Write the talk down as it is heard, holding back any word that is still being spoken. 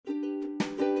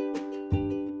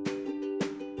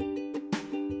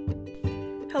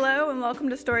Hello and welcome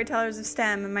to Storytellers of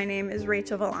STEM, and my name is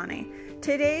Rachel Villani.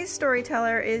 Today's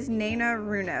storyteller is Naina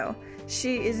Runo.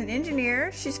 She is an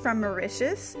engineer, she's from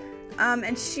Mauritius, and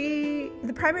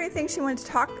the primary thing she wanted to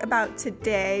talk about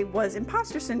today was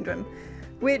imposter syndrome,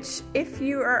 which, if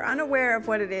you are unaware of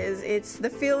what it is, it's the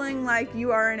feeling like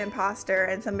you are an imposter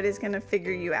and somebody's going to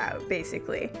figure you out,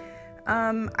 basically.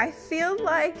 I feel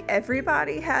like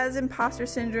everybody has imposter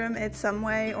syndrome in some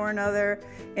way or another,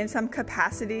 in some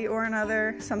capacity or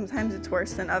another. Sometimes it's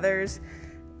worse than others.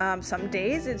 Some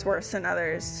days it's worse than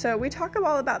others. So we talk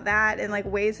all about that and like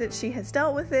ways that she has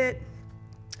dealt with it.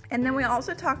 And then we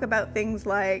also talk about things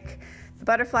like the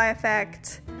butterfly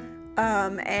effect,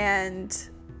 and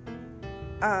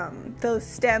the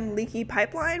STEM leaky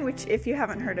pipeline, which, if you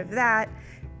haven't heard of that,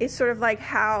 is sort of like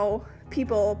how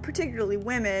people, particularly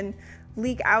women,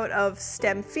 leak out of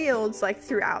STEM fields like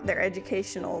throughout their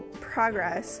educational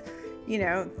progress. You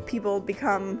know, people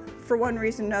become, for one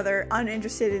reason or another,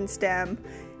 uninterested in STEM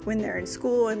when they're in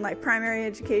school, in like primary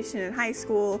education and high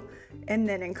school, and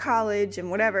then in college and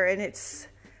whatever. And it's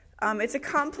a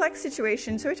complex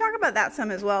situation, so we talk about that some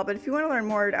as well. But if you want to learn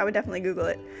more, I would definitely Google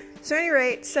it. So at any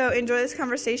rate, so enjoy this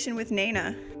conversation with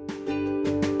Naina.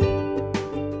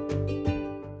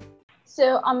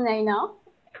 So I'm Naina.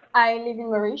 I live in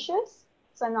Mauritius.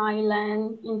 It's an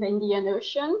island in the Indian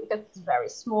Ocean because it's very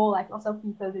small, like lots of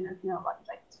people do not know about it,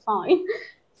 like it's fine.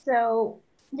 So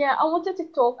yeah, I wanted to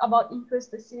talk about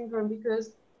imposter syndrome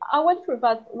because I went through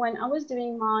that when I was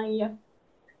doing my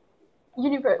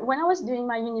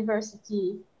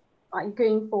university, like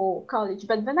going for college.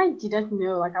 But then I didn't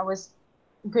know like I was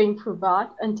going through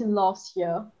that until last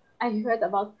year. I heard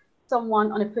about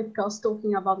someone on a podcast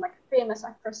talking about, like, a famous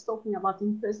actress talking about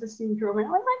imposter syndrome, and I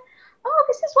was like, oh,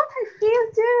 this is what I feel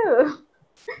too.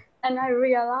 And I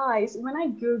realized when I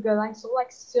Googled, I saw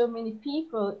like so many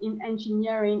people in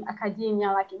engineering,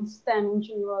 academia, like in STEM in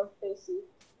general, facing,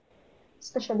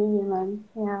 especially women.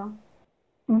 Yeah.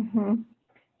 Mm-hmm.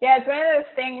 Yeah, it's one of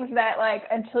those things that, like,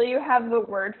 until you have the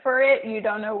word for it, you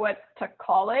don't know what to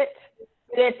call it.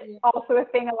 But it's also a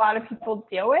thing a lot of people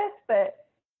deal with. But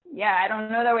yeah, I don't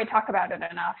know that we talk about it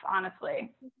enough,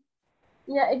 honestly.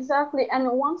 Yeah, exactly. And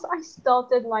once I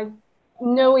started like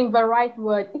knowing the right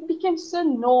word, it became so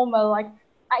normal. Like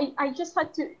I just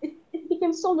had to, it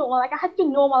became so normal. Like I had to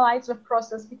normalize the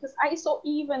process because I saw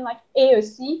even like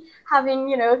AOC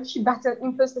having, she battled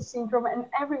imposter syndrome, and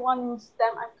everyone in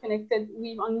STEM I'm connected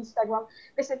with on Instagram,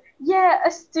 they said, yeah,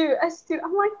 us too, us too.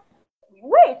 I'm like,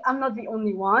 wait, I'm not the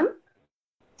only one.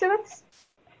 So that's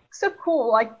so cool.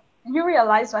 Like you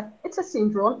realize that it's a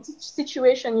syndrome, it's a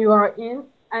situation you are in,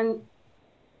 and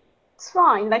it's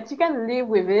fine. Like you can live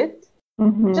with it.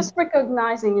 Mm-hmm. Just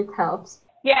recognizing it helps.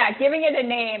 Yeah, giving it a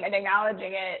name and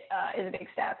acknowledging it is a big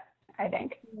step, I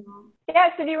think. Yeah,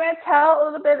 so do you want to tell a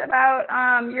little bit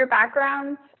about your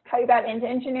background, how you got into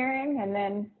engineering, and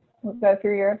then we'll go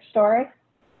through your story?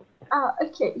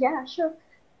 Okay, yeah, sure.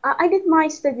 I did my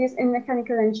studies in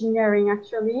mechanical engineering,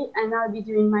 actually, and I'll be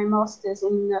doing my master's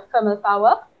in thermal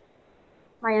power,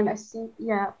 my MSc,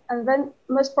 yeah. And then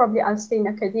most probably I'll stay in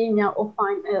academia or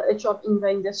find a job in the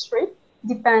industry.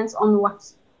 Depends on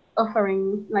what's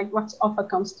offering, like what offer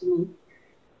comes to me.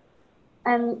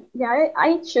 And yeah,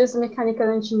 I chose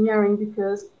mechanical engineering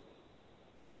because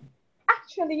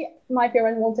actually my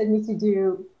parents wanted me to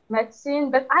do medicine,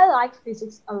 but I like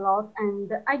physics a lot,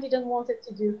 and I didn't want it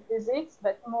to do physics,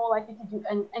 but more likely to do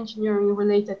an engineering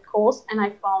related course, and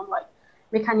I found like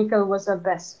mechanical was the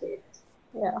best fit.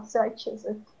 Yeah, so I chose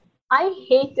it. I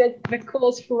hated the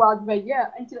course throughout the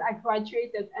year until I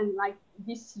graduated, and like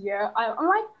this year I'm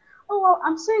like, oh well,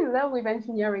 I'm so in love with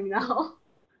engineering now.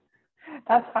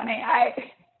 That's funny.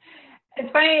 It's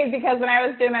funny because when I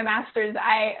was doing my master's,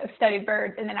 I studied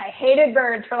birds, and then I hated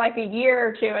birds for like a year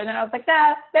or two, and then I was like,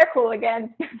 nah, they're cool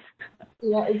again.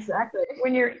 Yeah, exactly.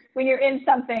 When you're in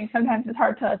something, sometimes it's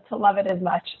hard to love it as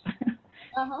much.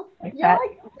 Like yeah,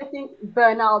 like I think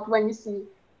burnout when you see.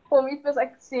 For me, it was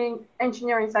like seeing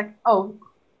engineering. It's like, oh,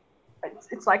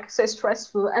 it's like so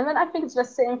stressful, and then I think it's the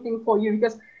same thing for you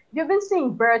because you've been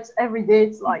seeing birds every day.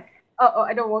 It's like, oh,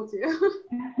 I don't want to.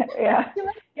 Yeah,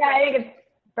 I think it's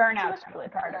burnout's probably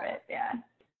part of it.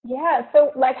 Yeah.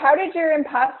 So, like, how did your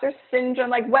imposter syndrome?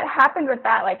 Like, what happened with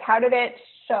that? Like, how did it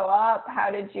show up? How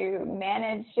did you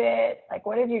manage it? Like,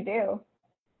 what did you do?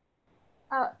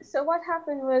 So what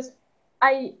happened was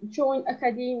I joined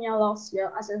academia last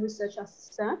year as a research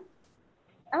assistant.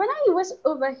 And when I was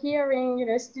overhearing,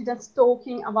 students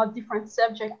talking about different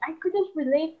subjects, I couldn't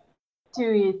relate to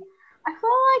it. I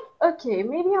felt like, okay,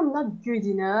 maybe I'm not good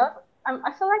enough.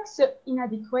 I felt like so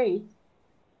inadequate.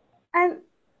 And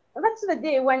that's the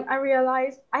day when I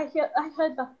realized I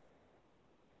heard the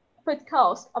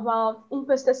podcast about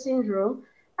imposter syndrome.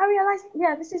 I realized,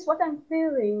 yeah, this is what I'm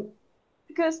feeling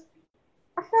because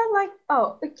I felt like,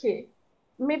 oh, okay,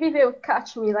 maybe they'll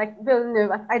catch me, like they'll know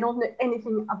that I don't know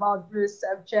anything about those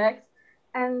subjects.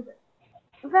 And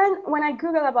then when I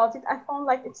Google about it, I found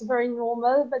like it's very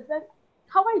normal. But then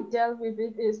how I dealt with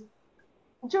it is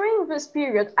during this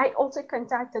period, I also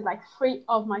contacted like three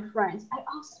of my friends. I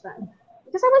asked them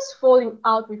because I was falling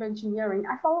out with engineering.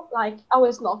 I felt like it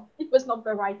was not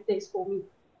the right place for me.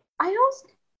 I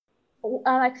asked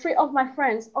like three of my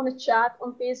friends on a chat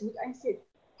on Facebook. I said,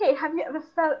 "Hey, have you ever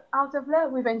felt out of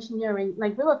love with engineering?"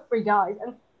 Like there were three guys,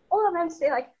 and all of them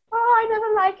say like, "Oh, I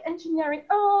never liked engineering.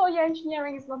 Oh, yeah,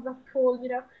 engineering is not that cool, you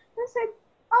know." And I said,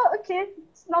 "Oh, okay,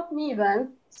 it's not me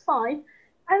then. It's fine."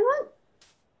 And then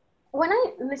when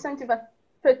I listened to that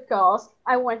podcast,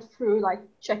 I went through like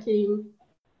checking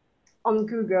on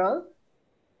Google.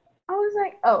 I was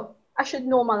like, oh, I should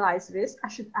normalize this. I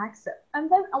should accept.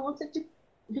 And then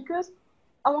because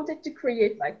I wanted to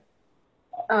create like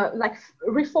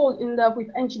refall in love with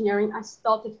engineering. I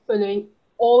started following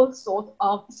all sorts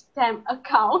of STEM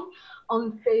account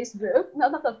on Facebook. No,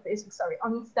 not on Facebook, sorry,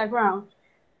 on Instagram.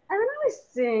 And when I was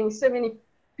seeing so many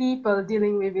people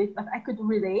dealing with it that I could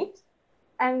relate.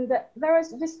 And there was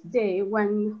this day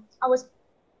when I was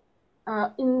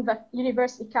in the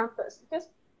university campus because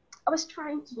I was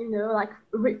trying to, like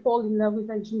fall in love with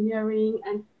engineering,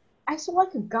 and I saw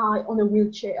like a guy on a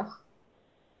wheelchair.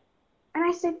 And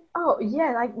I said, oh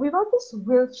yeah, like without this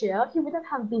wheelchair, he wouldn't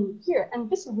have been here. And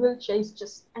this wheelchair is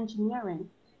just engineering.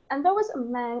 And there was a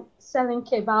man selling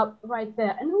kebab right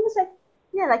there. And he was like,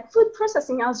 yeah, like food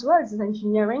processing as well is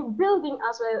engineering, building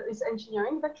as well is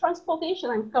engineering, but transportation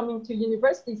and coming to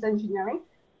university is engineering.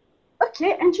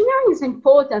 Okay, engineering is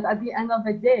important at the end of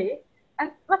the day.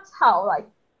 And that's how, like,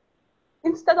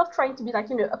 instead of trying to be like,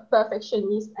 a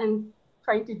perfectionist and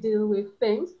trying to deal with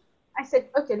things, I said,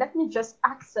 okay, let me just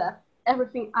accept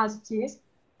everything as it is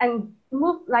and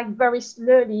move like very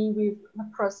slowly with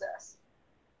the process.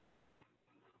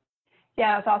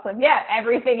 Yeah, that's awesome. Yeah,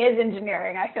 everything is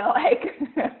engineering, I feel like.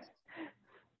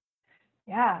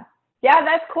 Yeah. Yeah,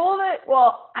 that's cool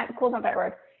cool is not that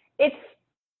word. It's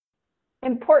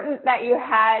important that you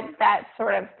had that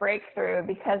sort of breakthrough,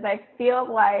 because I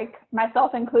feel like,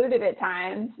 myself included at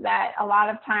times, that a lot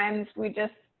of times the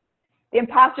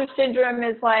imposter syndrome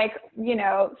is like,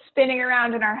 spinning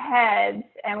around in our heads,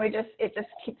 and it just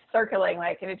keeps circling,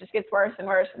 like, and it just gets worse and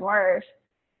worse and worse.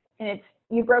 And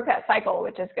you broke that cycle,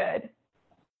 which is good.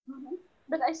 Mm-hmm.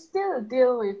 But I still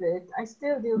deal with it. I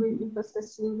still deal with imposter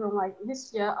syndrome. Like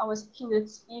this year, I was keynote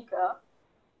speaker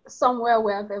somewhere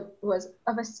where there was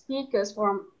other speakers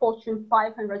from Fortune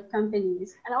 500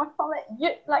 companies, and I felt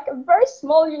like a very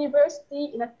small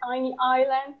university in a tiny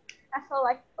island. I felt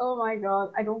like, oh my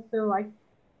God, I don't feel like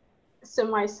so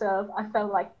myself. I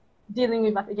felt like dealing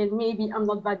with that again. Maybe I'm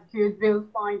not that good. We'll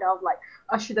find out. Like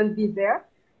I shouldn't be there.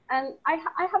 And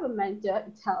I have a mentor.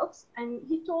 It helps, and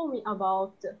he told me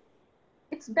about.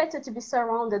 It's better to be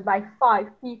surrounded by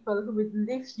 5 people who would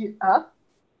lift you up,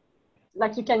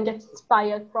 like you can get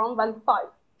inspired from, than 5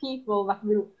 people that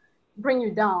will bring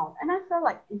you down. And I felt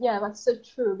like, yeah, that's so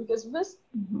true, because these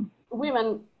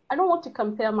women, I don't want to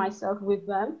compare myself with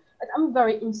them, but I'm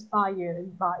very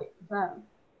inspired by them.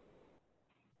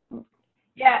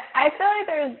 Yeah, I feel like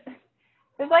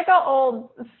there's like an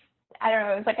old, I don't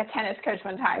know, it was like a tennis coach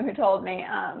one time who told me,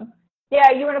 yeah,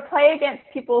 you want to play against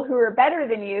people who are better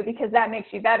than you because that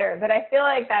makes you better. But I feel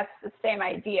like that's the same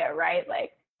idea, right?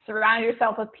 Like, surround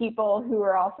yourself with people who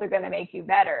are also going to make you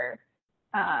better.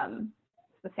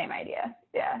 It's the same idea.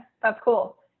 Yeah, that's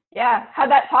cool. Yeah, how'd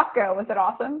that talk go? Was it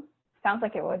awesome? Sounds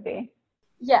like it would be.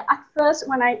 Yeah, at first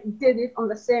when I did it on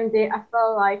the same day, I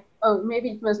felt like, oh, maybe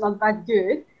it was not that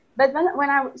good. But then when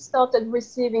I started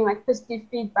receiving like positive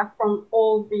feedback from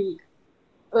all the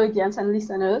audience and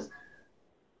listeners,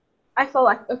 I felt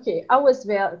like, okay, I was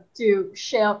there to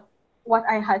share what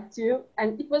I had to,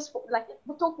 and it was like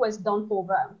the talk was done for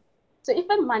them. So if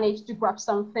I managed to grab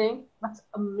something, that's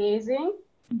amazing.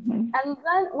 Mm-hmm. And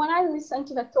then when I listened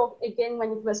to the talk again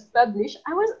when it was published,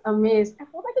 I was amazed. I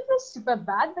felt like it was super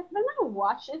bad, but when I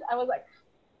watched it, I was like,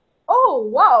 oh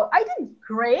wow, I did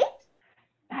great.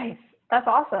 Nice. That's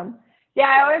awesome. Yeah,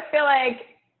 I always feel like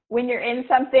when you're in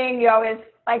something, you always,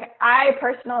 like, I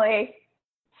personally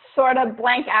sort of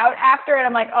blank out after it.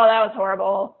 I'm like, oh, that was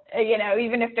horrible.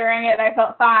 Even if during it I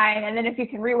felt fine. And then if you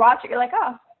can rewatch it, you're like,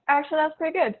 oh, actually, that's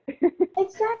pretty good.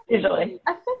 Exactly. Usually.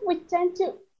 I think we tend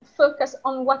to focus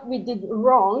on what we did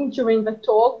wrong during the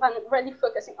talk and really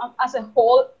focusing on, as a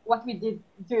whole, what we did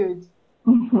good.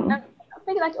 Mm-hmm. And I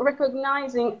think like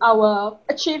recognizing our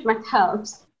achievement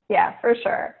helps. Yeah, for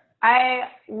sure. I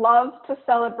love to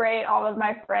celebrate all of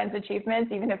my friends'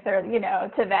 achievements, even if they're,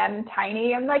 to them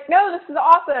tiny. I'm like, no, this is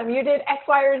awesome. You did X,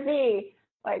 Y, or Z.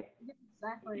 Like,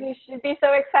 Exactly. you should be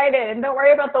so excited. And don't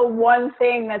worry about the one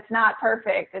thing that's not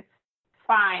perfect. It's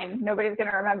fine. Nobody's going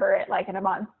to remember it like in a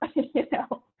month,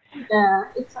 Yeah,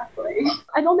 exactly.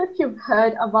 I don't know if you've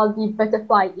heard about the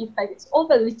butterfly effect. It's all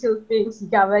the little things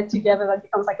gathered together that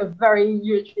becomes like a very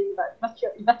huge thing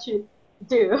that you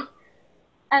do.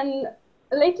 And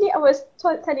lately I was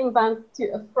telling back to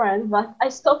a friend that I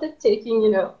started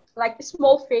taking, like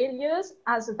small failures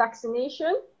as a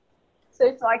vaccination. So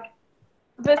it's like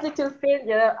this little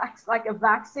failure acts like a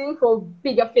vaccine for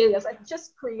bigger failures. It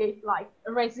just create like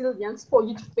a resilience for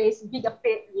you to face bigger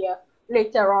failure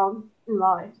later on in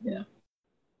life. Yeah.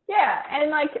 Yeah,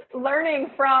 and like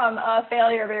learning from a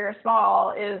failure, big or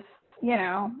small, is,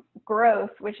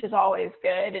 growth, which is always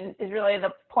good and is really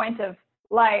the point of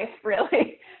life,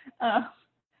 really,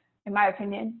 in my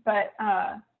opinion. But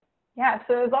yeah,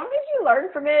 so as long as you learn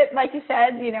from it, like you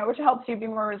said, which helps you be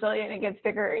more resilient against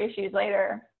bigger issues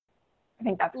later, I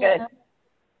think that's good.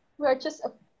 We're just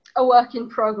a work in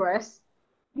progress.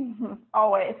 Mm-hmm.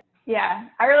 Always. Yeah,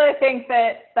 I really think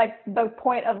that like the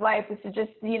point of life is to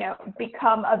just,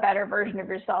 become a better version of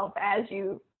yourself as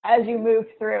you move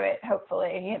through it,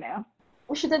 hopefully,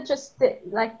 We shouldn't just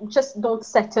just don't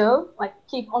settle, like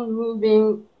keep on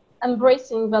moving,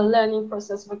 embracing the learning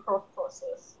process, the growth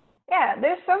process. Yeah,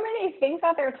 there's so many things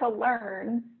out there to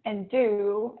learn and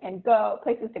do and go,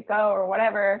 places to go or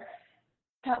whatever,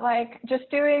 that like just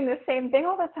doing the same thing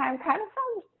all the time kind of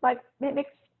sounds like it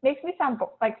makes me sound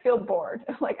feel bored.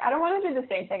 Like I don't want to do the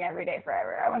same thing every day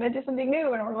forever. I want to do something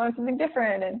new and I want to learn something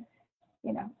different and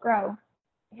grow.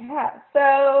 Yeah.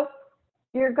 So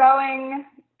you're going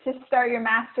to start your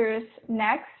master's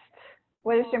next.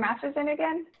 What is your master's in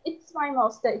again? It's my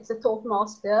master. It's a taught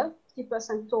master,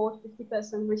 50% taught,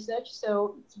 50% research.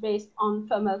 So it's based on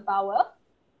thermal power,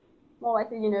 more like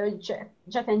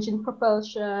jet engine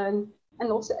propulsion,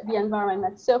 and also the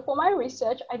environment. So for my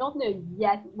research, I don't know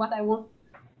yet what I want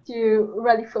to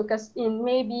really focus in.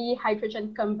 Maybe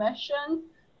hydrogen combustion.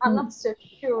 I'm not so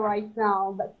sure right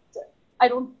now, but I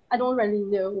don't really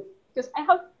know because I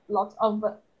have lots of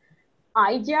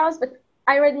ideas, but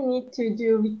I really need to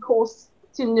do the course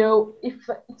to know if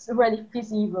it's really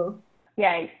feasible.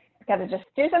 Yeah, you gotta just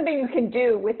do something you can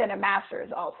do within a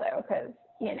master's also, because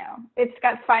it's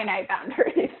got finite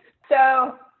boundaries.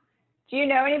 So do you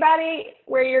know anybody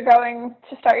where you're going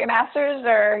to start your master's,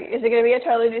 or is it going to be a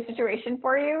totally new situation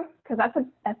for you? Because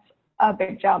that's a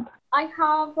big jump. I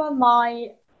have my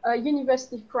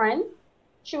university friend.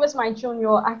 She was my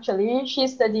junior, actually.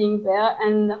 She's studying there,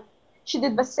 and she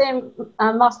did the same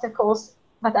master course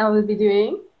that I will be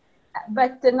doing.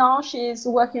 But now she's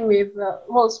working with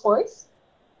Rolls-Royce,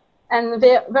 and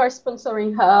they're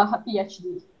sponsoring her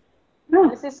PhD.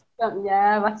 This is,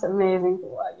 that's amazing.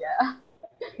 Yeah.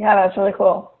 Yeah, that's really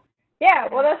cool. Yeah,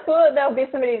 well, that's cool that there'll be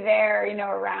somebody there,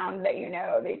 around that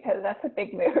because that's a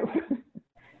big move.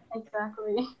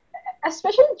 Exactly.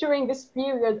 Especially during this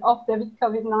period of the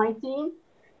COVID-19,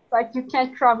 like you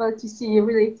can't travel to see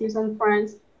relatives and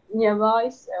friends nearby,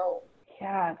 so.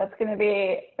 Yeah, that's gonna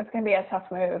be a tough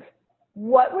move.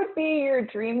 What would be your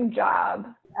dream job?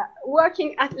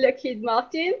 Working at Lockheed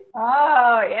Martin.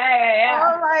 Oh,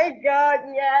 yeah. Oh my God,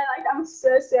 yeah, like I'm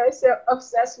so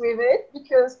obsessed with it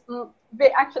because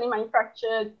they actually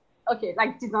manufactured,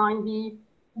 designed the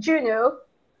Juno,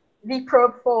 the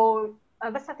probe for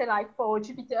the satellite for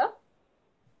Jupiter.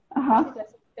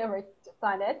 Jupiter's favorite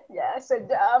planet, yeah, so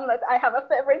dumb that I have a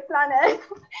favorite planet.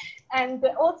 And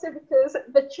also because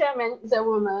the chairman is a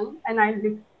woman and I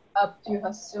look up to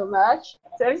her so much.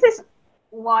 So this is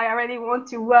why I really want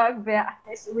to work there, at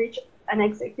least reach an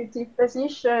executive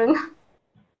position.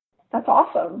 That's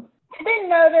awesome. I didn't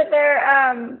know that their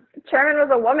chairman was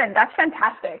a woman. That's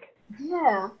fantastic.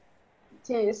 Yeah,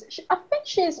 it is. I think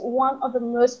she's one of the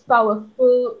most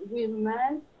powerful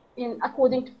women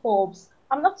according to Forbes.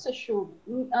 I'm not so sure.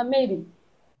 Maybe.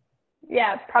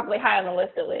 Yeah, it's probably high on the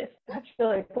list at least. That's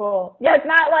really cool. Yeah, it's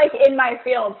not like in my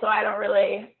field, so I don't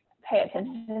really pay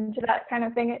attention to that kind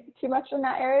of thing too much in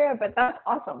that area, but that's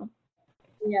awesome.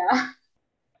 Yeah.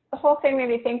 The whole thing made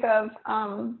me think of,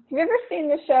 have you ever seen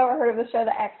the show or heard of the show,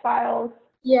 The X-Files?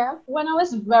 Yeah, when I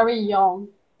was very young,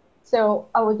 so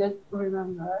I wouldn't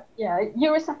remember. Yeah,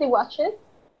 you recently watched it?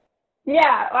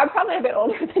 Yeah, I'm probably a bit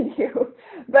older than you,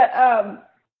 but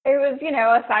it was,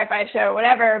 a sci-fi show,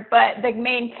 whatever, but the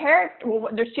main character, well,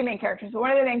 there's two main characters, but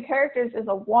one of the main characters is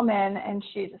a woman, and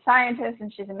she's a scientist,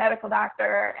 and she's a medical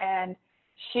doctor, and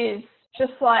she's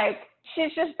just like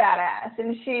she's just badass,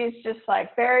 and she's just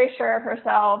like very sure of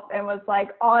herself, and was like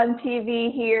on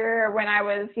TV here when I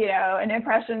was, an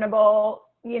impressionable,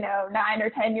 9 or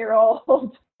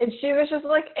 10-year-old. And she was just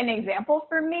like an example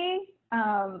for me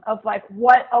of like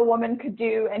what a woman could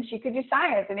do, and she could do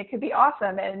science, and it could be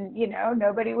awesome, and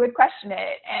nobody would question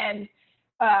it. And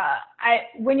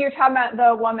when you're talking about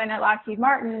the woman at Lockheed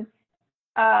Martin,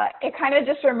 it kind of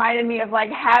just reminded me of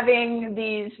like having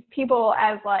these people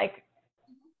as like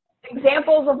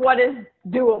examples of what is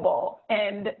doable,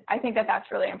 and I think that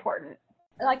that's really important.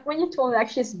 Like when you told me like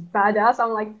she's badass,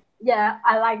 I'm like, yeah,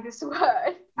 I like this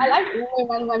word. I like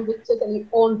women when they totally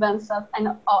own themselves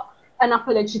and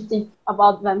unapologetic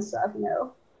about themselves,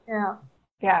 Yeah.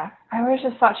 Yeah, I always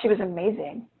just thought she was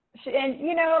amazing. And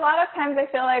a lot of times I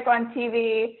feel like on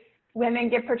TV, women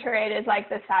get portrayed as like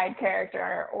the side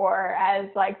character, or as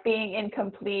like being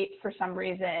incomplete for some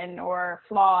reason, or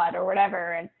flawed or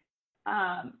whatever. And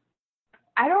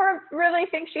I don't really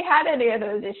think she had any of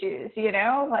those issues,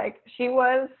 like she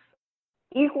was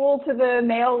equal to the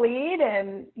male lead,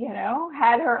 and,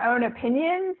 had her own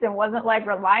opinions, and wasn't like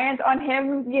reliant on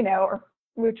him,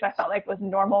 which I felt like was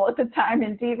normal at the time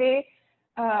in TV.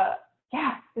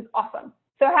 Yeah, it's awesome.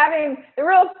 So having the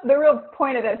real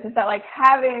point of this is that like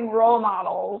having role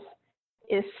models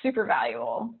is super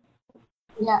valuable.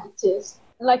 Yeah, it is.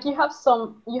 Like you have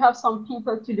some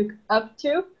people to look up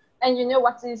to, and you know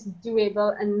what is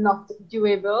doable and not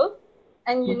doable,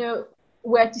 and you know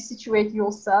where to situate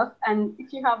yourself. And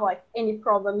if you have like any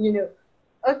problem,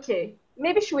 okay,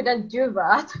 maybe she wouldn't do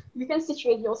that. You can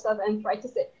situate yourself and try to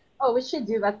say, oh, we should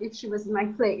do that if she was in my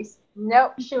place.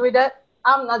 No, she wouldn't.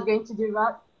 I'm not going to do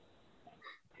that.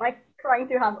 Like trying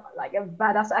to have like a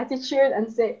badass attitude and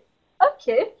say,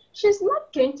 okay, she's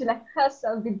not going to let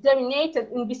herself be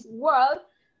dominated in this world.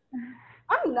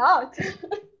 I'm not.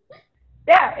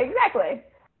 Yeah, exactly.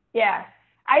 Yeah.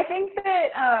 I think that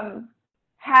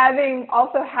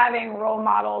having role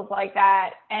models like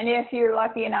that, and if you're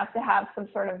lucky enough to have some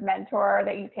sort of mentor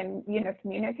that you can,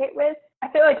 communicate with, I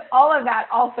feel like all of that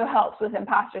also helps with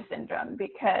imposter syndrome,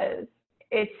 because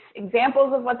it's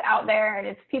examples of what's out there, and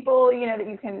it's people, that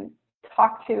you can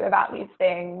talk to about these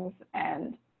things.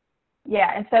 And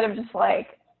yeah, instead of just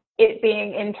like it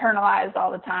being internalized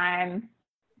all the time,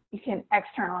 you can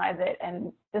externalize it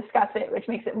and discuss it, which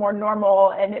makes it more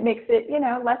normal, and it makes it,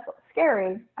 less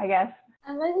scary, I guess.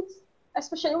 And then it's,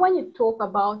 especially when you talk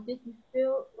about it, you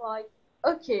feel like,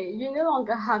 okay, you no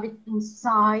longer have it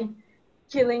inside,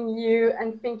 killing you,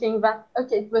 and thinking that,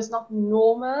 okay, it was not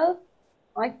normal.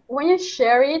 Like when you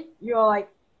share it, you're like,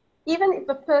 even if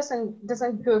the person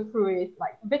doesn't go through it,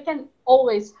 like they can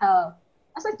always help.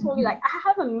 As I told you, like I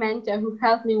have a mentor who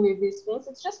helped me with these things.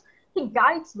 It's just, he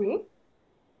guides me.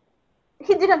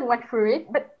 He didn't went through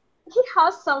it, but he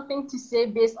has something to say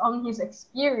based on his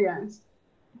experience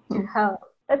to help.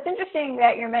 That's interesting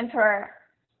that your mentor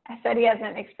said he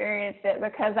hasn't experienced it,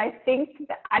 because I think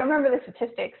that, I don't remember the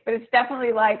statistics, but it's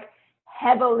definitely like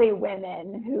heavily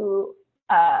women who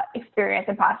experience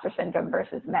imposter syndrome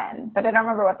versus men, but I don't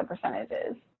remember what the percentage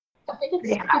is. I think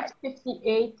it's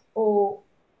 58 or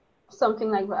something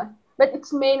like that. But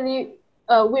it's mainly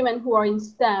women who are in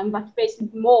STEM that face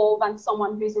it more than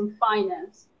someone who's in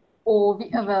finance or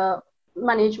the other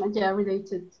management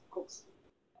related course.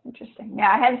 Interesting.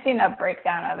 Yeah, I hadn't seen a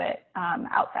breakdown of it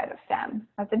outside of STEM.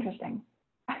 That's interesting.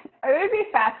 I would be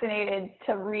fascinated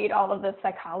to read all of the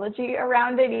psychology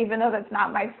around it, even though that's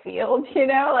not my field,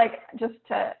 like just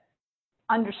to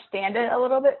understand it a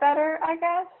little bit better, I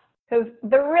guess. Because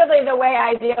the way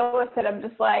I deal with it, I'm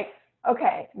just like,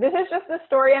 okay, this is just the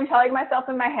story I'm telling myself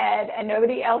in my head, and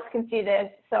nobody else can see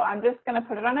this, so I'm just going to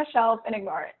put it on a shelf and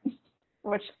ignore it,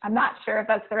 which I'm not sure if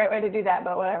that's the right way to do that,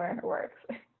 but whatever, it works.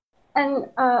 And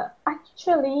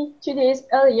actually, 2 days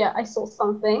earlier, I saw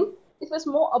something. It was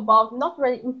more about not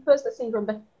really imposter syndrome,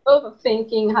 but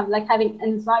overthinking, having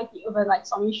anxiety over like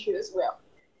some issues. Where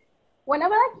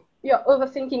whenever you're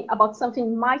overthinking about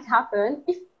something might happen,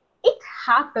 if it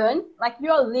happened, like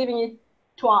you're living it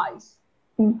twice.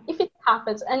 If it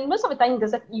happens, and most of the time it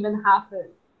doesn't even happen.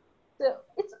 So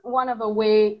it's one of the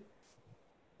way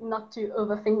not to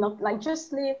overthink, not like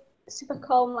just live super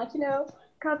calm, like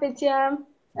carpe diem.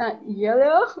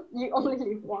 YOLO, you only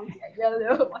live once.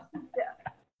 YOLO.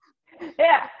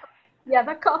 Yeah,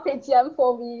 the carpe diem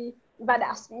for the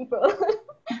badass people.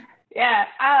 Yeah,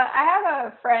 I have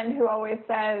a friend who always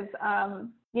says,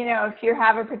 if you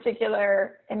have a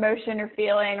particular emotion or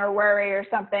feeling or worry or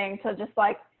something, to just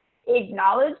like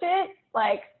acknowledge it,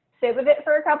 like sit with it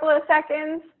for a couple of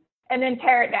seconds and then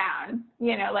tear it down.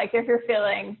 Like if you're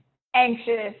feeling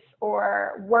anxious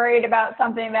or worried about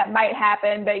something that might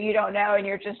happen, but you don't know, and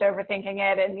you're just overthinking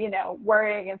it and, you know,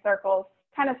 worrying in circles,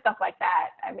 kind of stuff like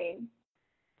that. I mean,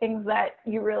 things that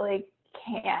you really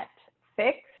can't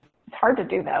fix. It's hard to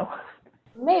do though.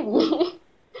 Maybe.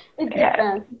 It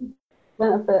depends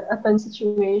on the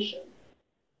situation.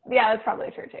 Yeah, that's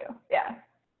probably true too. Yeah.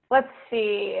 Let's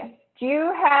see. Do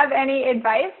you have any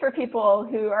advice for people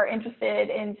who are interested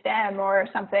in STEM or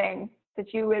something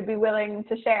that you would be willing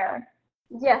to share?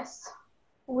 Yes.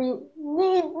 We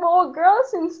need more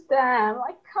girls in STEM.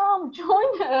 Like, come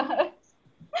join us.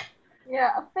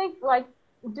 Yeah, I think like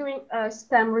doing a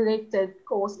STEM related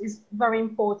course is very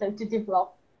important to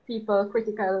develop people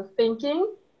critical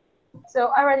thinking.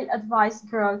 So I really advise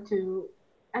girls to,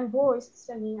 and boys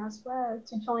listening as well,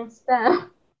 to join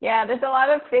STEM. Yeah, there's a lot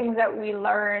of things that we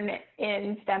learn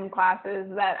in STEM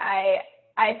classes that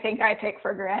I think I take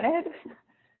for granted,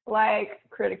 like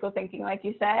critical thinking, like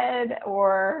you said,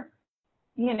 or,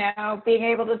 you know, being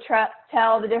able to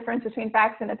tell the difference between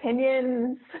facts and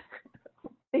opinions.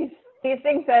 These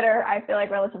things that are, I feel like,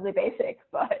 relatively basic,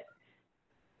 but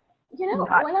you know,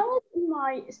 when I was in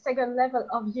my second level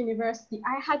of university,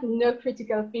 I had no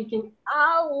critical thinking.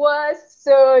 I was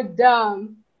so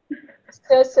dumb.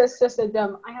 So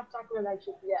dumb. I have to acknowledge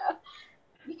it, yeah.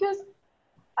 Because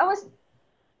I was,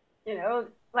 you know,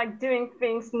 like doing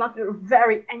things not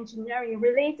very engineering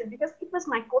related because it was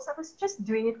my course. I was just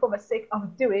doing it for the sake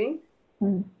of doing.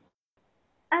 And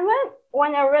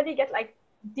when I really get like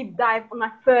deep dive on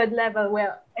my third level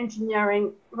where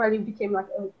engineering really became like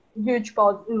a huge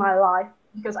part in my life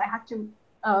because I had to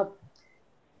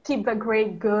keep the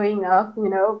grade going up, you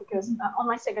know, because on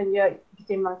my second year it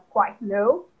became like quite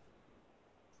low.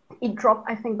 It dropped,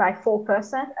 I think, by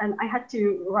 4%, and I had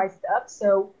to rise it up.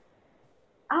 So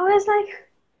I was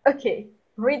like, okay,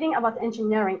 reading about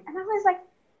engineering, and I was like,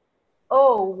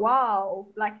 oh wow,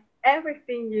 like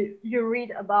everything you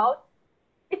read about,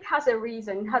 it has a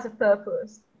reason, it has a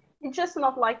purpose. It's just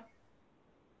not like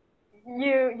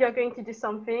you're going to do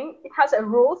something. It has a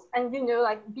rules, and you know,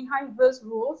 like behind those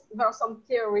rules there are some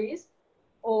theories,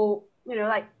 or you know,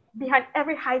 like behind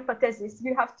every hypothesis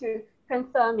you have to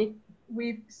confirm it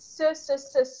with so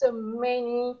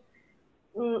many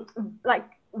like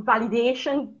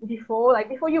validation before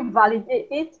you validate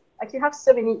it, like you have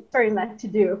so many experiments to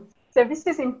do. So this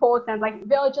is important. Like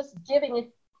they are just giving it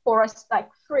for us like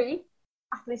free.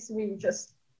 At least we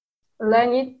just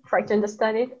learn it, try to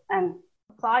understand it, and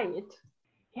apply it.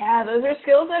 Yeah, those are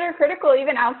skills that are critical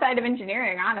even outside of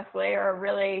engineering, honestly, or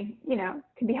really, you know,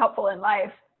 can be helpful in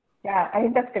life. Yeah, I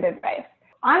think that's good advice.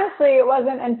 Honestly, it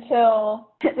wasn't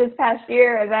until this past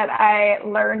year that I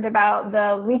learned about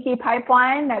the leaky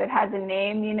pipeline, that it has a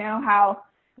name, you know, how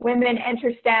women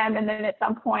enter STEM and then at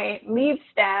some point leave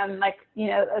STEM, like, you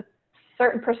know, a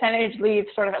certain percentage leaves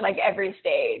sort of at like every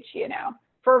stage, you know,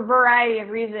 for a variety of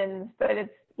reasons, but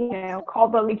it's, you know,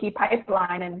 called the leaky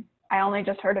pipeline, and I only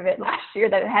just heard of it last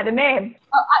year that it had a name.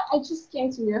 I just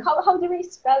came to you. How do we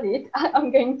spell it?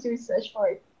 I'm going to search for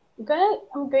it.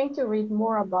 I'm going to read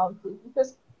more about it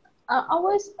because I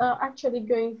was actually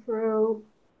going through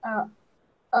a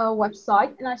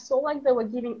website and I saw like they were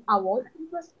giving awards.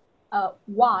 It was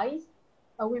WISE,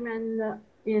 women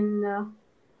in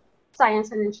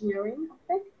science and engineering, I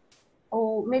think,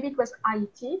 or maybe it was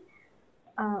IET,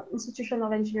 Institution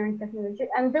of Engineering Technology,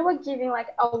 and they were giving like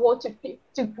award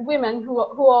to women who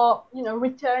are you know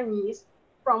returnees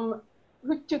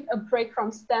who took a break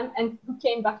from STEM and who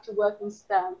came back to work in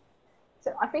STEM.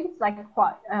 So I think it's like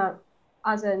quite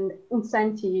as an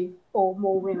incentive for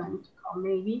more women to come,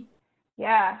 maybe.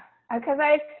 Yeah, because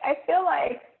I feel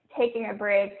like taking a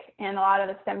break in a lot of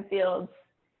the STEM fields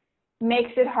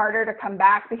makes it harder to come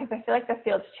back because I feel like the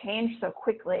fields change so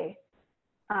quickly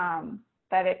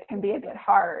that it can be a bit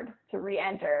hard to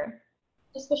re-enter.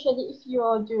 Especially if you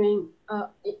are doing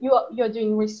you're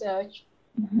doing research.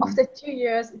 Mm-hmm. After 2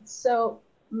 years, it's so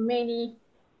many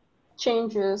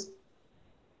changes.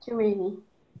 Too many.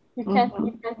 You can't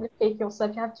replicate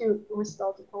yourself. You have to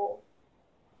restart it all.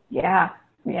 Yeah,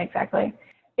 exactly.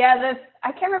 Yeah,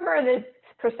 I can't remember the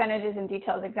percentages and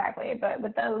details exactly, but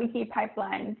with the leaky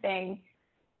pipeline thing,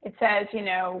 it says, you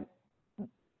know,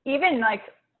 even like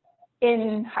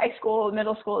in high school,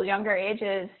 middle school, younger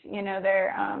ages, you know,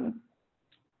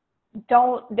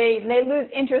 they lose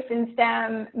interest in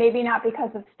STEM, maybe not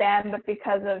because of STEM, but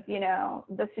because of, you know,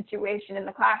 the situation in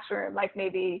the classroom, like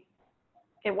maybe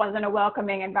it wasn't a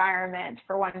welcoming environment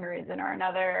for one reason or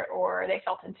another, or they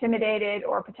felt intimidated,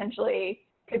 or potentially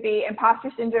could be imposter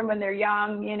syndrome when they're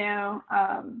young, you know,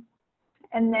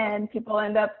 and then people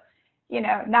end up, you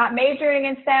know, not majoring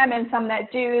in STEM, and some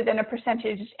that do, then a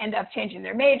percentage end up changing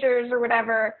their majors or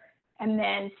whatever. and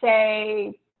then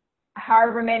say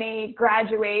however many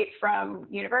graduate from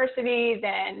university,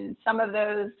 then some of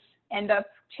those end up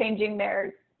changing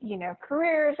their,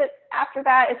 careers after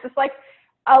that. It's just like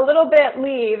a little bit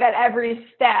leave at every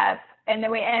step, and then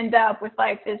we end up with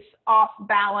like this off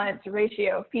balance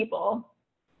ratio of people.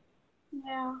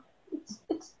 Yeah,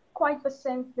 it's quite the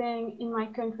same thing in my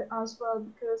country as well,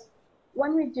 because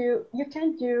when you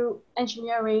can do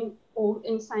engineering or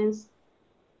any science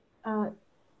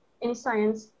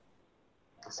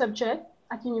subject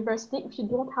at university if you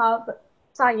don't have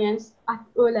science at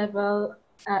O level,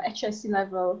 HSC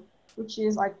level, which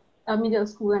is like a middle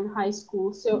school and high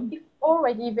school. So if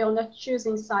already they're not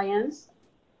choosing science,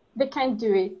 they can't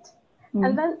do it.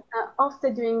 And then after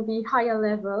doing the higher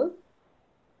level,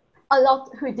 a lot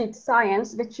who did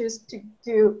science, they choose to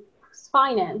do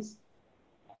finance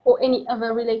or any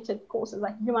other related courses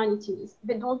like humanities.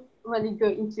 They don't really go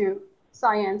into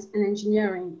science and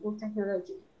engineering or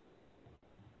technology.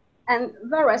 And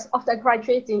the rest, after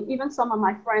graduating, even some of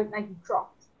my friends they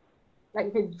dropped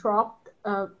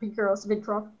because they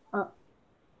dropped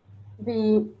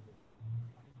the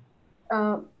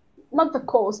not the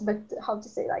course, but how to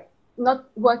say, like not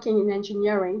working in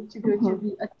engineering to go to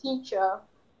be a teacher,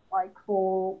 like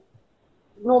for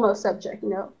normal subject,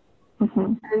 And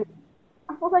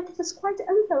I thought like it was quite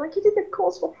unfair. Like you did the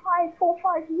course for 4 or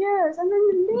 5 years, and then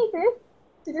you leave it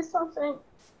to do something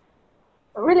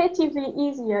relatively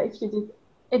easier if you did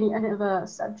any other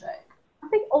subject. I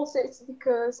think also it's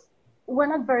because we're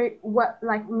not very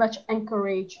much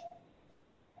encouraged,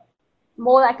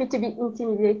 more likely to be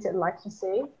intimidated, like you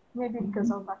say, maybe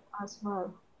because of that as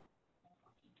well.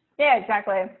 Yeah,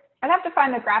 exactly. I'd have to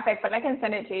find the graphic, but I can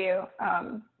send it to you.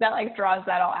 That like draws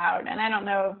that all out, and I don't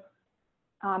know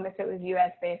if it was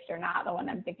US based or not, the one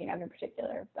I'm thinking of in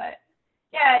particular, but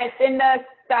yeah, it's in the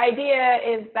idea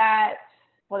is that,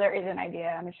 well, there is an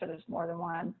idea, I'm sure there's more than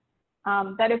one,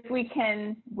 that if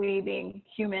we being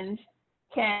humans,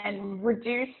 can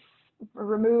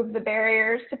remove the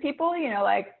barriers to people,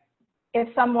 like if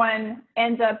someone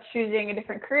ends up choosing a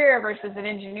different career versus an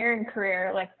engineering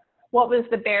career, like what was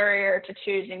the barrier to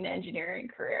choosing the engineering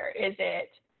career? Is it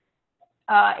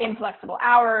inflexible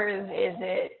hours? Is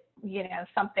it,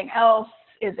 something else?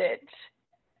 Is it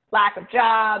lack of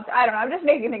jobs? I don't know, I'm just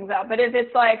making things up, but if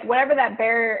it's like whatever that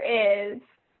barrier is,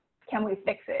 can we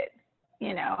fix it,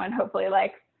 and hopefully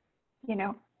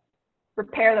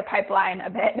repair the pipeline a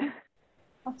bit.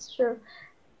 That's true,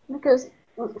 because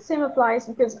same applies,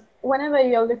 because whenever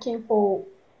you're looking for,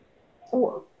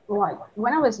 like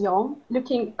when I was young,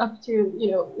 looking up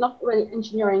to, not really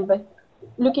engineering, but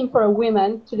looking for a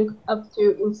woman to look up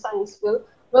to in science field,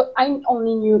 well, I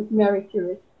only knew Marie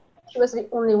Curie. She was the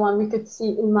only one we could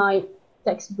see in my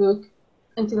textbook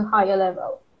until higher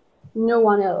level. No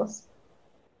one else.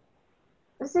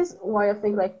 This is why I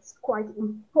think like it's quite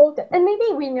important. And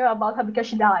maybe we know about her because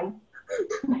she died.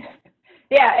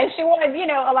 Yeah, and she won,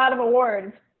 a lot of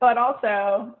awards, but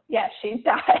also, yeah, she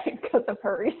died because of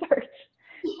her research.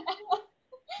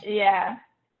 Yeah.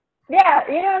 Yeah,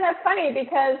 and that's funny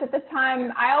because at the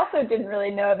time I also didn't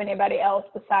really know of anybody else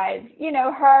besides,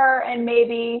 her, and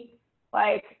maybe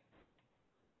like,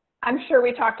 I'm sure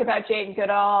we talked about Jane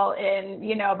Goodall in,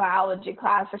 biology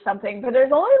class or something, but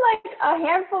there's only like a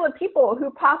handful of people who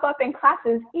pop up in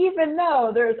classes, even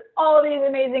though there's all these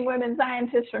amazing women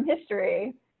scientists from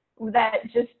history that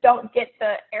just don't get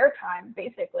the airtime,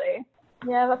 basically.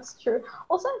 Yeah, that's true.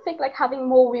 Also, I think like having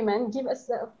more women give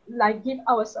ourselves like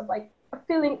a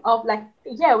feeling of like,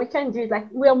 yeah, we can do it. Like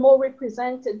we're more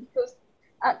represented because,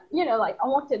 I don't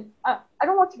want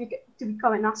to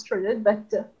become an astronaut,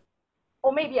 but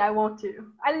or maybe I want to.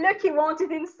 I lucky want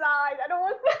it inside. I don't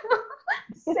want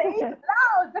to say it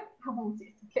loud, but I want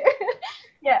it. Okay.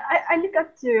 Yeah, I look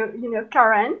up to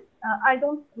Karen. I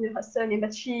don't know her surname,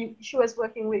 but she was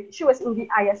in the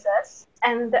ISS,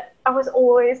 and I was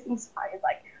always inspired.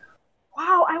 Like,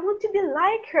 wow, I want to be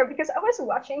like her, because I was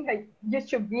watching her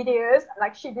YouTube videos.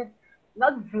 Like she did,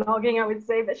 not vlogging, I would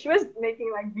say, but she was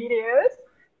making like videos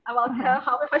about her,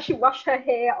 however she washed her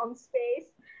hair on space,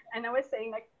 and I was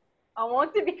saying like, I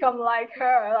want to become like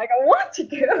her. Like I want to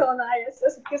go on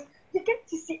ISS because you get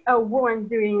to see a woman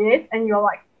doing it, and you're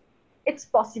like, it's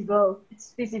possible,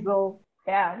 it's feasible.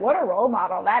 Yeah, what a role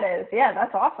model that is. Yeah,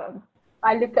 that's awesome.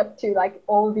 I look up to like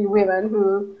all the women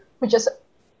who just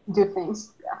do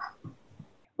things. Yeah.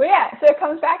 Well, yeah, so it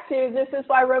comes back to this is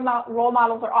why role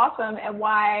models are awesome, and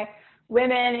why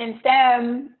women in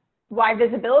STEM, why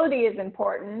visibility is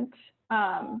important,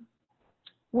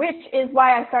 which is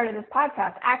why I started this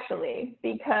podcast, actually,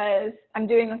 because I'm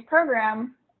doing this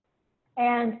program,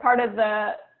 and part of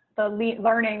the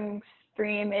learnings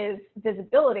stream is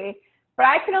visibility. But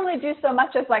I can only do so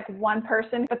much as like one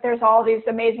person, but there's all these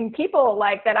amazing people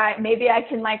like that maybe I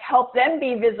can like help them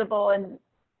be visible, and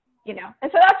you know.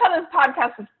 And so that's how this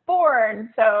podcast was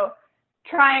born. So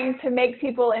trying to make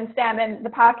people in STEM, and the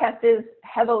podcast is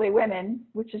heavily women,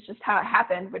 which is just how it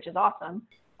happened, which is awesome.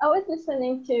 I was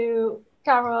listening to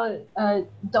Carol,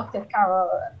 Dr. Carol.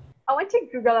 I went to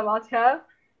Google about her,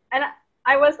 and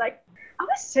I was like, I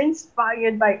was so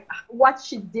inspired by what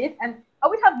she did, and I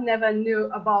would have never knew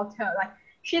about her. Like,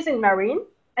 she's in Marine,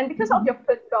 and because of your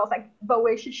podcast, like the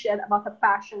way she shared about her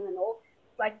passion and all,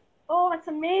 like, oh, that's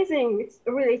amazing. It's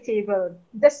relatable.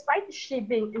 Despite she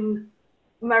being in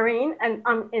Marine and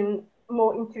I'm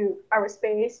more into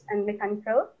aerospace and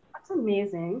mechanical, that's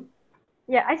amazing.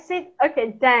 Yeah, I said,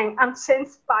 okay, dang, I'm so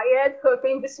inspired,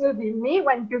 hoping this will be me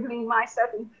when Googling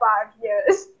myself in 5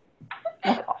 years.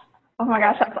 Oh my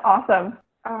gosh, that's awesome.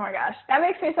 Oh my gosh, that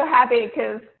makes me so happy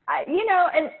because, you know,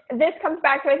 and this comes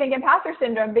back to, I think, imposter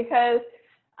syndrome, because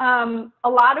a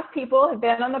lot of people have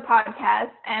been on the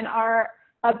podcast and are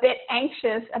a bit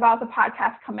anxious about the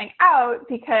podcast coming out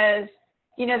because,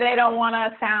 you know, they don't want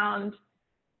to sound,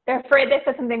 they're afraid they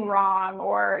said something wrong,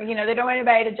 or, you know, they don't want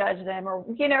anybody to judge them, or,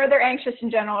 you know, or they're anxious in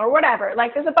general, or whatever.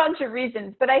 Like, there's a bunch of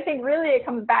reasons, but I think really it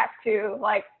comes back to,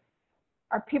 like,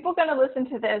 are people going to listen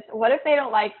to this? What if they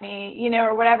don't like me, you know,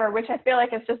 or whatever, which I feel like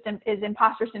it's just is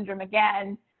imposter syndrome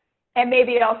again. And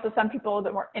maybe also some people a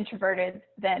bit more introverted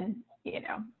than, you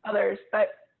know, others. But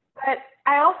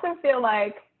I also feel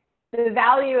like the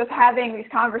value of having these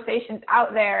conversations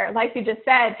out there, like you just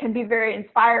said, can be very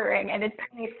inspiring, and it's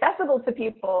very accessible to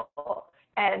people.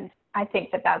 And I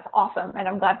think that that's awesome, and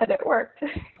I'm glad that it worked.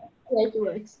 Yeah, it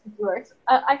works. It works.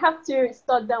 I have to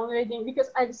start downloading because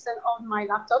I listen on my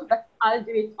laptop, but I'll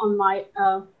do it on my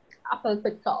Apple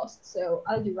podcast. So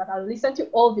I'll do that. I'll listen to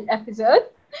all the episodes.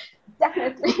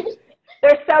 Definitely.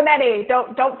 There's so many.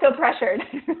 Don't feel pressured.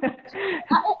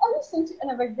 I listened to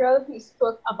another girl who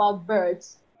spoke about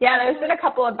birds. Yeah, there's been a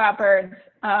couple about birds.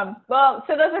 Well,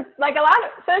 so those are like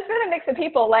so it's been a mix of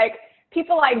people, like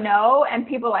people I know and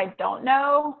people I don't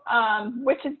know,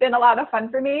 which has been a lot of fun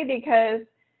for me because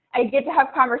I get to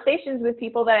have conversations with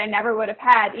people that I never would have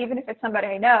had, even if it's somebody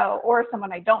I know or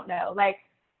someone I don't know. Like,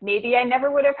 maybe I never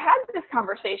would have had this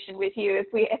conversation with you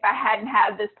if I hadn't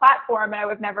had this platform, and I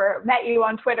would have never met you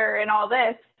on Twitter and all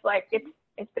this. Like,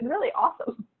 it's been really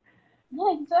awesome.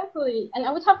 Yeah, exactly. And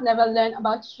I would have never learned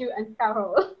about you and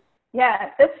Carol. Yeah,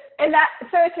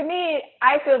 so to me,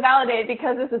 I feel validated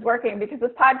because this is working, because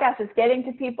this podcast is getting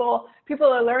to people. People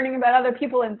are learning about other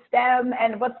people in STEM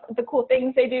and what's the cool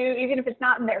things they do, even if it's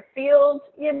not in their field,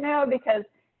 you know, because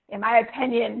in my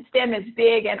opinion, STEM is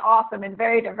big and awesome and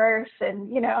very diverse,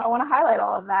 and, you know, I want to highlight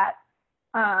all of that.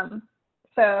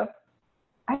 So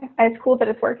it's cool that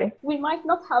it's working. We might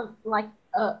not have like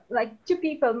two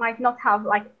people might not have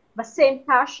like the same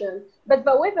passion, but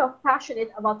the way they're passionate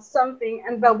about something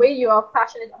and the way you are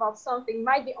passionate about something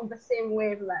might be on the same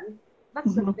wavelength.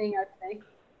 That's the thing, I think.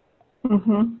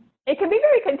 Mm-hmm. It can be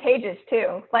very contagious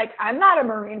too. Like, I'm not a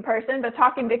Marine person, but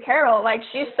talking to Carol, like,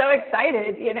 she's so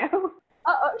excited, you know?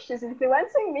 She's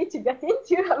influencing me to get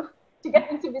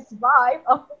into this vibe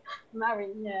of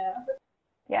Marine.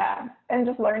 Yeah, and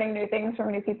just learning new things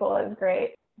from new people is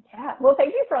great. Yeah, well,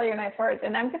 thank you for all your nice words,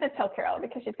 and I'm going to tell Carol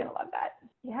because she's going to love that.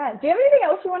 Yeah, do you have anything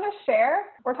else you want to share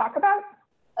or talk about?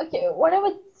 Okay, what I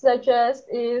would suggest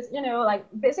is, you know, like,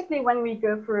 basically when we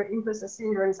go through imposter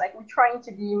syndrome, it's like we're trying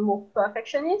to be more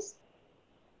perfectionist.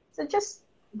 So just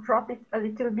drop it a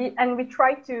little bit, and we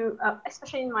try to,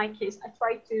 especially in my case, I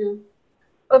try to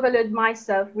overload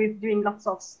myself with doing lots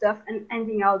of stuff and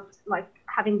ending out like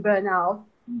having burnout.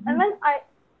 Mm-hmm. And then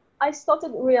I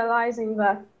started realizing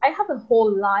that I have a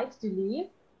whole life to live,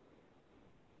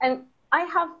 and I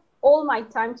have all my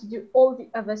time to do all the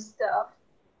other stuff.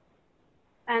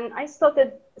 And I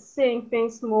started seeing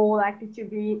things more likely to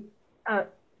be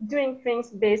doing things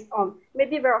based on,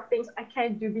 maybe there are things I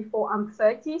can't do before I'm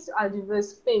 30, so I'll do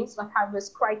those things that have this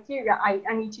criteria I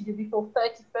need to do before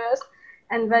 30 first,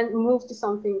 and then move to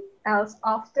something else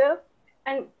after.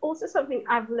 And also something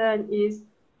I've learned is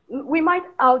we might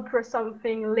outgrow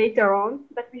something later on,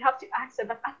 but we have to accept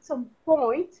that at some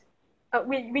point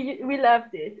we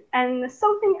loved it. And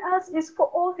something else is for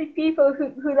all the people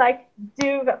who like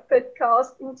do the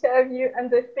podcast interview and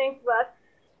they think that,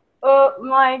 oh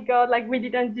my God, like we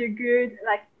didn't do good.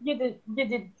 Like you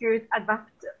did good at that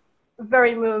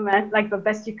very moment, like the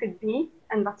best you could be.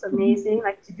 And that's amazing,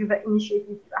 like to do the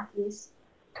initiative to at least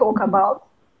talk about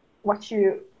what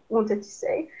you wanted to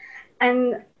say.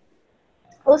 And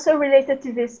also related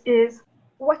to this is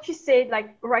what you said,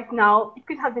 like right now, it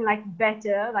could have been like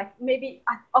better. Like maybe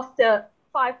after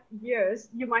 5 years,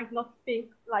 you might not think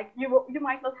like you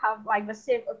might not have like the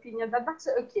same opinion, but that's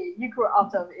okay. You grow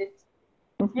out of it.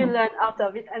 You learn out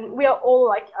of it, and we are all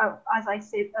like, as I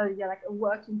said earlier, like a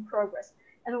work in progress.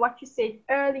 And what you said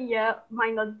earlier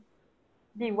might not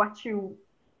be what you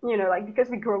know, like, because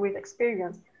we grow with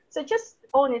experience. So just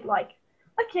own it, like,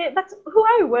 okay, that's who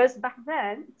I was back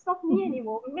then. It's not me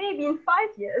anymore. Maybe in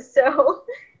 5 years. So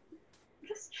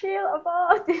just chill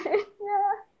about it.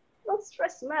 Yeah, don't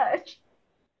stress much.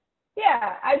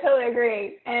 Yeah, I totally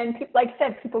agree. And people, like I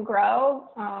said, people grow.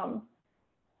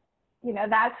 You know,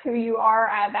 that's who you are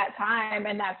at that time,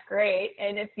 and that's great.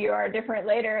 And if you are different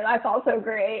later, that's also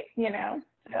great, you know.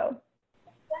 So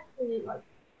exactly. Like,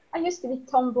 I used to be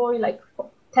tomboy like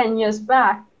 10 years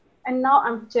back, and now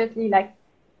I'm totally like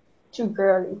too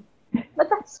girly. But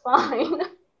that's fine.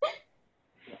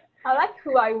 I like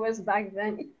who I was back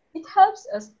then. It helps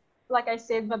us, like I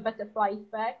said, the butterfly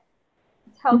effect.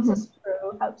 It helps us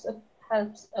grow,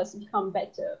 helps us become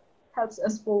better, helps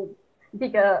us for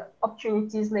bigger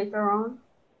opportunities later on.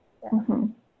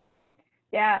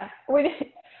 Yeah.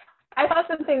 I saw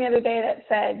something the other day that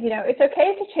said, you know, it's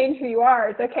okay to change who you are.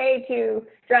 It's okay to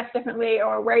dress differently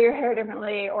or wear your hair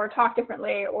differently or talk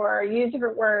differently or use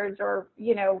different words or,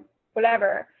 you know,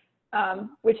 whatever,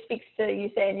 which speaks to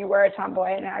you saying you were a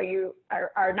tomboy and now you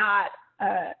are not.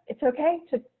 It's okay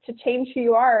to change who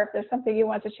you are if there's something you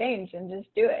want to change, and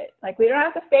just do it. Like, we don't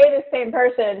have to stay the same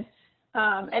person.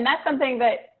 And that's something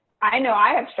that I know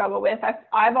I have struggled with.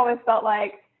 I've always felt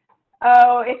like,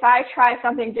 oh, if I try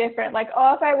something different, like,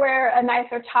 oh, if I wear a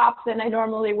nicer top than I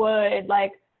normally would,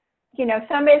 like, you know,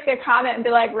 somebody's going to comment and be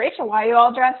like, Rachel, why are you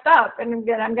all dressed up? And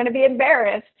I'm going to be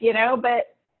embarrassed, you know,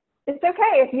 but it's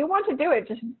okay. If you want to do it,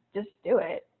 just do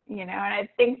it, you know. And I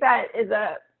think that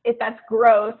that's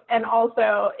growth. And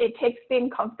also it takes being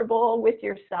comfortable with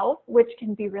yourself, which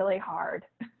can be really hard.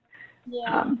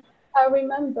 Yeah. I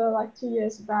remember like 2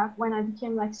 years back when I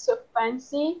became like so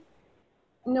fancy.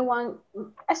 No one,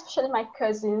 especially my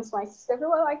cousins, my sister, they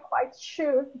were like quite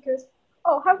sure because,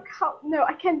 oh, how, no,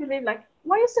 I can't believe, like,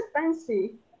 why are you so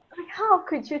fancy? Like, how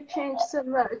could you change so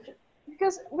much?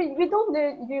 Because we don't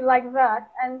know you like that.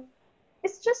 And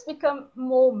it's just become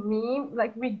more me,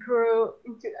 like we grow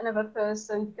into another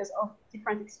person because of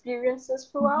different experiences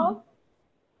throughout.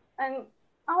 And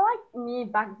I like me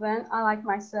back then, I like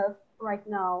myself right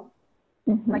now.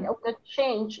 Like, I wouldn't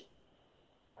change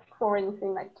for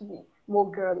anything, like to be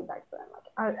more girly back then. Like,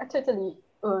 I totally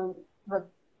own the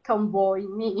tomboy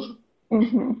me.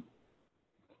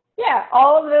 Yeah,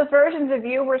 all of those versions of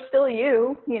you were still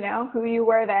you, you know, who you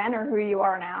were then or who you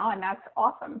are now, and that's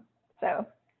awesome. So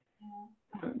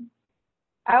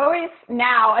I always,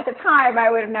 now, at the time, I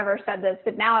would have never said this,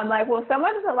 but now I'm like, well, if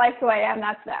someone doesn't like who I am,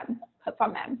 that's them. That's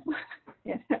on them.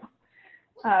 You know,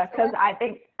 because I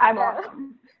think I'm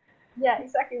awesome. Yeah,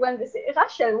 exactly. When they say,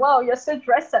 Rachel, wow, you're so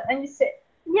dressed up. And you say,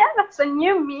 yeah, that's a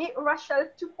new me, Rachel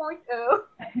 2.0.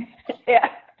 Yeah,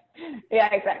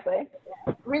 exactly.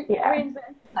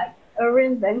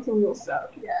 Reinventing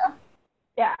yourself.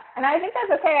 Yeah, and I think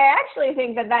that's okay. I actually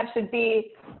think that should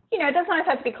be, you know, it doesn't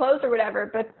have to be clothes or whatever,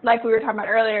 but like we were talking about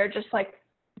earlier, just like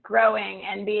growing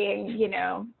and being, you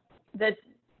know, the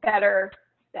better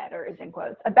is in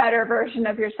quotes, a better version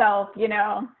of yourself, you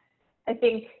know, I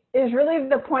think is really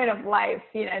the point of life,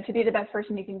 you know, to be the best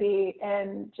person you can be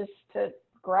and just to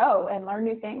grow and learn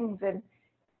new things, and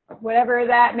whatever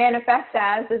that manifests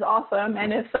as is awesome.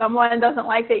 And if someone doesn't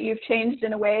like that you've changed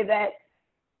in a way that,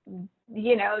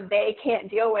 you know, they can't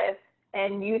deal with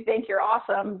and you think you're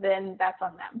awesome, then that's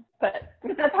on them. But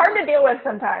that's hard to deal with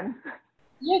sometimes.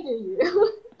 You do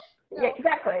you. Yeah,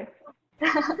 exactly.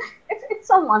 If it's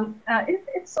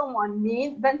someone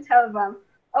mean, then tell them,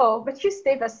 oh, but you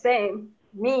stay the same.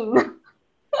 Mean.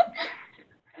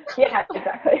 Yeah,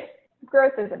 exactly.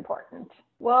 Growth is important.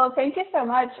 Well, thank you so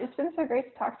much. It's been so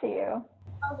great to talk to you.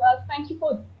 Oh, well, thank you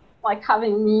for like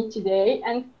having me today,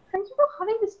 and thank you for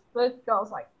having this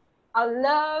podcast. Like, I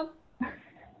love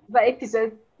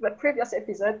the previous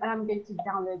episode, and I'm going to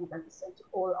download it and listen to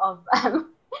all of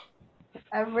them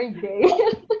every day.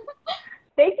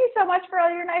 Thank you so much for all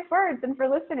your nice words and for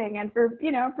listening and for,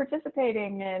 you know,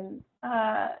 participating and,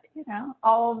 you know,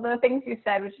 all the things you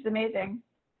said, which is amazing.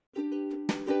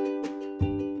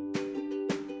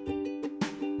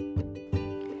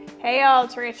 Hey y'all,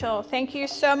 it's Rachel. Thank you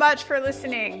so much for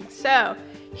listening. So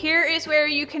here is where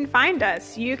you can find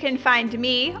us. You can find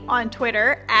me on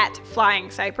Twitter at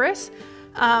Flying Cypress.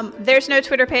 There's no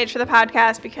Twitter page for the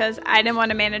podcast because I didn't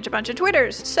want to manage a bunch of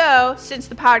Twitters. So, since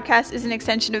the podcast is an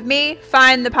extension of me,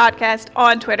 find the podcast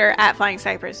on Twitter at Flying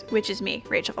Cypress, which is me,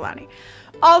 Rachel Villani.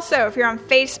 Also, if you're on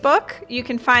Facebook, you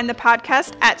can find the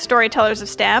podcast at Storytellers of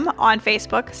STEM on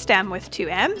Facebook, STEM with 2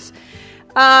 M's.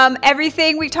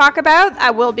 Everything we talk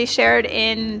about will be shared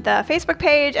in the Facebook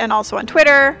page and also on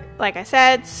Twitter, like I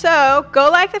said. So go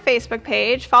like the Facebook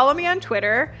page, follow me on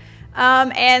Twitter,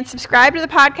 and subscribe to the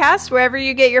podcast wherever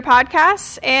you get your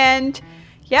podcasts. And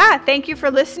yeah, thank you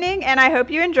for listening, and I hope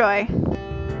you enjoy.